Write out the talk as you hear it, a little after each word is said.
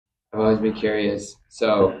I've always been curious.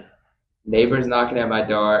 So, neighbors knocking at my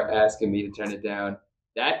door asking me to turn it down.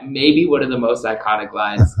 That may be one of the most iconic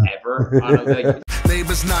lines ever. On a, like,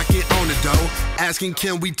 Neighbors knocking on the door, asking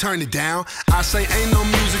can we turn it down? I say ain't no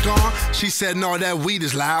music on. She said no, that weed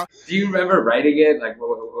is loud. do you remember writing it? Like,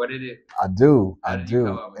 what did it? I do, How I did you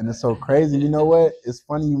come do, up with and it's that? so crazy. You know what? It's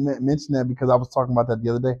funny you mentioned that because I was talking about that the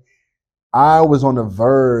other day. I was on the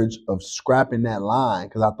verge of scrapping that line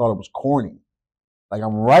because I thought it was corny. Like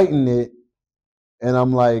I'm writing it, and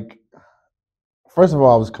I'm like, first of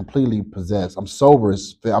all, I was completely possessed. I'm sober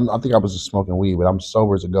as I think I was just smoking weed, but I'm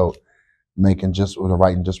sober as a goat, making just or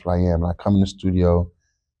writing just what I am. And I come in the studio.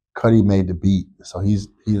 Cudi made the beat, so he's.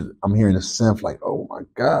 I'm hearing the synth like, oh my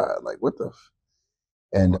god, like what the.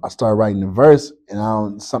 And I started writing the verse,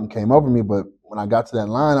 and something came over me. But when I got to that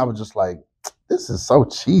line, I was just like, "This is so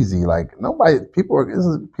cheesy. Like people are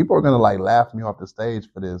gonna like laugh me off the stage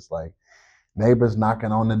for this. Like neighbors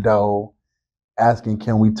knocking on the door, asking,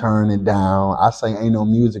 can we turn it down? I say, ain't no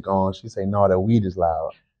music on. She say, no, that weed is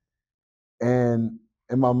loud. And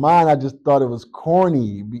in my mind, I just thought it was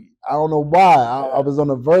corny. I don't know why. I was on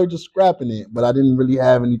the verge of scrapping it, but I didn't really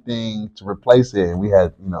have anything to replace it. And we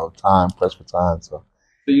had, time, pressed for time. So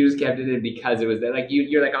So you just kept it in because it was there. Like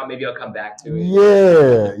you're like, oh, maybe I'll come back to it.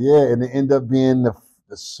 yeah, yeah. And it ended up being the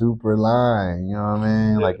super line, you know what I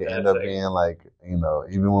mean? Like it ended That's up being like,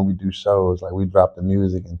 even when we do shows, like we drop the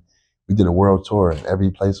music and we did a world tour.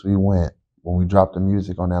 Every place we went, when we dropped the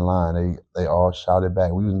music on that line, they all shouted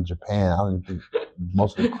back. We was in Japan. I don't even think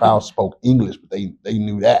most of the crowd spoke English, but they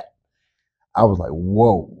knew that. I was like,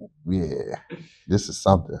 whoa, yeah, this is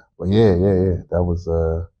something. But yeah. That was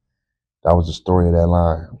the story of that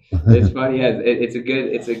line. It's funny, yeah. It's a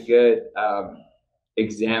good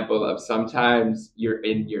example of sometimes you're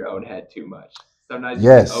in your own head too much. Sometimes you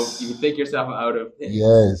Yes. think yourself out of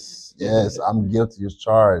things. Yes, I'm guilty as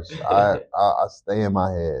charged. I stay in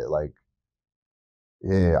my head. Like,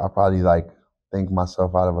 yeah, I probably like think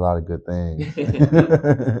myself out of a lot of good things.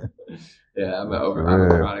 Yeah, I'm a For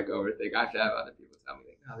real. chronic overthinker. I have to have other people tell me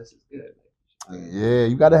like, no, this is good. Yeah,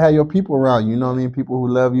 you gotta have your people around you, you know what I mean? People who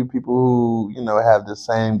love you, people who, have the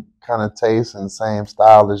same kind of taste and same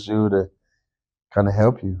style as you to kind of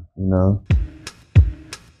help you, you know?